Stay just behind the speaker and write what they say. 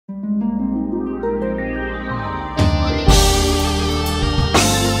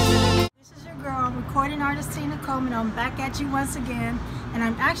artist Tina Coleman. I'm back at you once again, and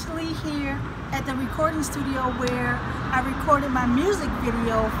I'm actually here at the recording studio where I recorded my music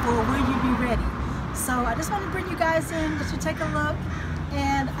video for Will You Be Ready. So I just want to bring you guys in, let you take a look,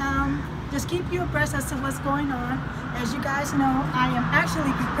 and just keep you abreast as to what's going on. As you guys know, I am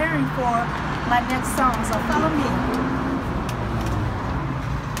actually preparing for my next song, so follow me.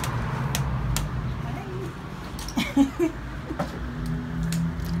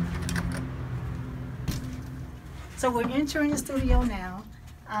 So we're entering the studio now.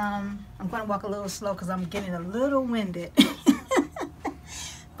 I'm going to walk a little slow because I'm getting a little winded.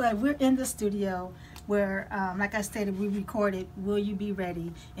 But we're in the studio where, like I stated, we recorded Will You Be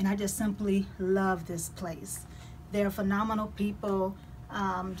Ready? And I just simply love this place. They're phenomenal people,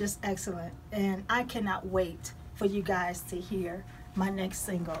 just excellent. And I cannot wait for you guys to hear my next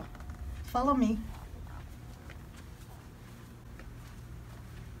single. Follow me.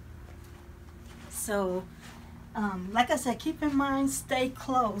 So, like I said, keep in mind, stay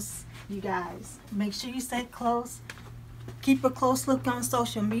close, you guys. Make sure you stay close. Keep a close look on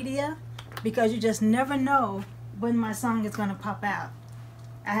social media because you just never know when my song is going to pop out.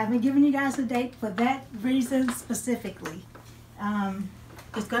 I haven't given you guys a date for that reason specifically.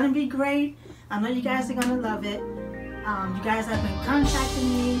 It's going to be great. I know you guys are going to love it. You guys have been contacting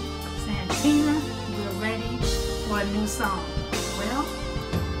me saying, Tina, we're ready for a new song. Well,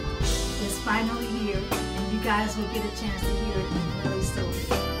 it's finally here. You guys will get a chance to hear it really soon.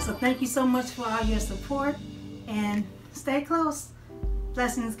 So thank you so much for all your support and stay close.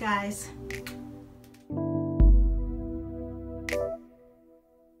 Blessings, guys.